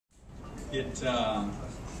It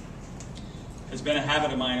has been a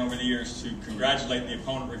habit of mine over the years to congratulate the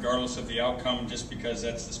opponent regardless of the outcome, just because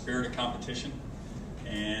that's the spirit of competition.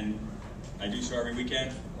 And I do so every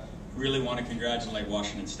weekend. Really want to congratulate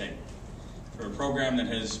Washington State for a program that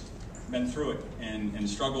has been through it and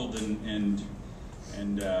struggled and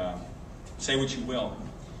say what you will.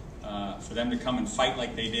 For them to come and fight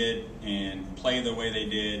like they did and play the way they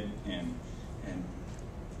did and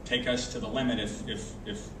take us to the limit,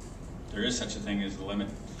 if there is such a thing as the limit.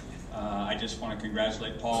 I just want to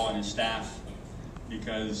congratulate Paul and his staff,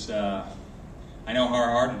 because I know how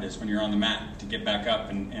hard it is when you're on the mat to get back up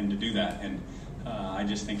and to do that. And I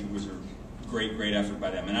just think it was a great effort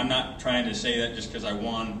by them. And I'm not trying to say that just because I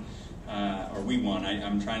won or we won.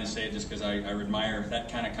 I'm trying to say it just because I admire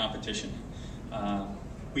that kind of competition.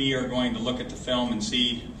 We are going to look at the film and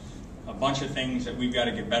see a bunch of things that we've got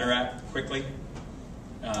to get better at quickly.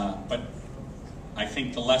 But I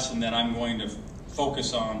think the lesson that I'm going to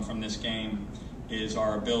focus on from this game is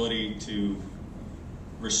our ability to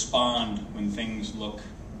respond when things look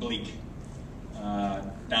bleak.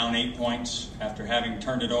 Down 8 points after having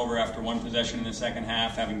turned it over after one possession in the second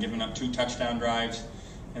half, having given up 2 touchdown drives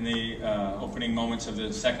in the opening moments of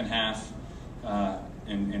the second half,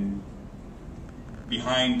 and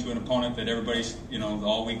behind to an opponent that everybody's,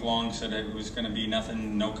 all week long said it was going to be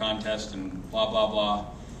nothing, no contest, and blah, blah, blah.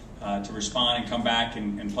 To respond and come back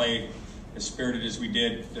and play as spirited as we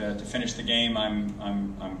did to finish the game,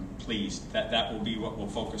 I'm pleased. That will be what we'll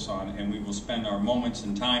focus on, and we will spend our moments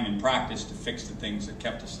and time in practice to fix the things that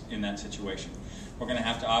kept us in that situation. We're going to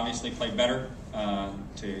have to obviously play better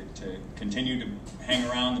to continue to hang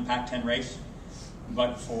around the Pac-10 race,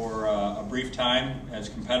 but for a brief time as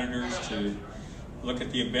competitors to look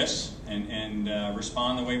at the abyss and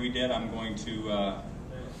respond the way we did, I'm going to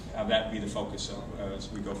have that be the focus as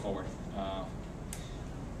we go forward.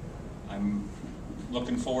 I'm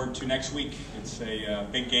looking forward to next week. It's a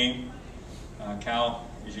big game. Cal,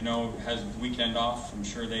 as you know, has the weekend off. I'm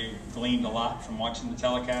sure they gleaned a lot from watching the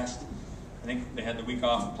telecast. I think they had the week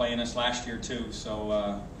off playing us last year too,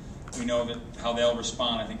 so we know that how they'll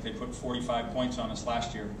respond. I think they put 45 points on us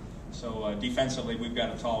last year. So defensively, we've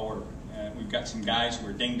got a tall order. We've got some guys who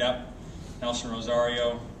are dinged up. Nelson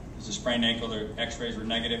Rosario has a sprained ankle. Their x-rays were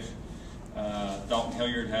negative. Dalton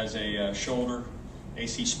Hilliard has a shoulder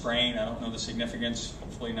AC sprain. I don't know the significance.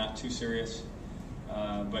 Hopefully not too serious.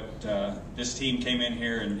 But this team came in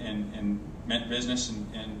here and meant business,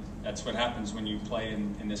 and that's what happens when you play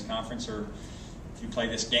in this conference, or if you play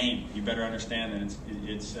this game. You better understand that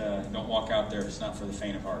it's don't walk out there. It's not for the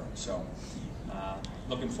faint of heart. So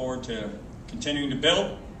looking forward to continuing to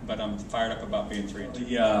build, but I'm fired up about being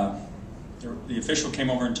 3-2. The official came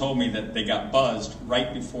over and told me that they got buzzed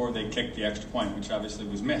right before they kicked the extra point, which obviously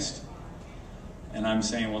was missed. And I'm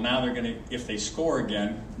saying, well, now they're going to, if they score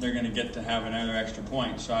again, they're going to get to have another extra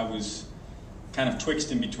point. So I was kind of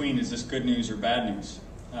twixt in between, is this good news or bad news?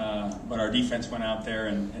 But our defense went out there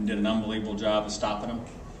and did an unbelievable job of stopping them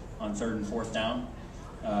on 3rd and 4th down.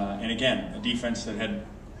 And again, a defense that had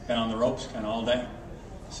been on the ropes kind of all day.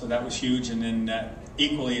 So that was huge. And then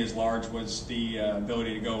equally as large was the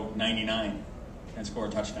ability to go 99 and score a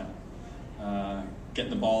touchdown.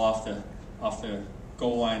 Getting the ball off the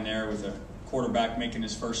goal line there with a quarterback making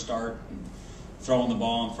his first start, and throwing the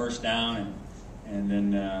ball on 1st down, and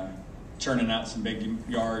then churning out some big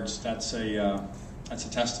yards. That's a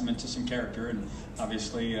testament to some character, and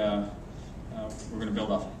obviously we're going to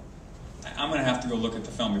build off it. I'm going to have to go look at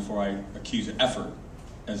the film before I accuse effort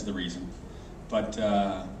as the reason. But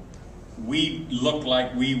we looked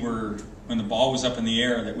like we were, when the ball was up in the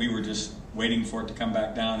air, that we were just waiting for it to come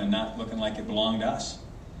back down and not looking like it belonged to us.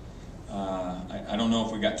 I don't know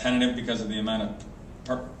if we got tentative because of the amount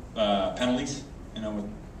of penalties, with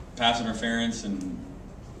pass interference and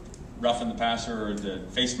roughing the passer, or the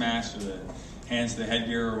face mask, or the hands to the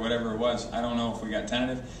headgear, or whatever it was. I don't know if we got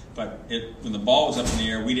tentative, but when the ball was up in the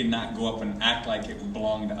air, we did not go up and act like it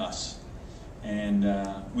belonged to us. And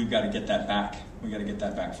we've got to get that back. We've got to get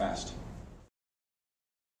that back fast.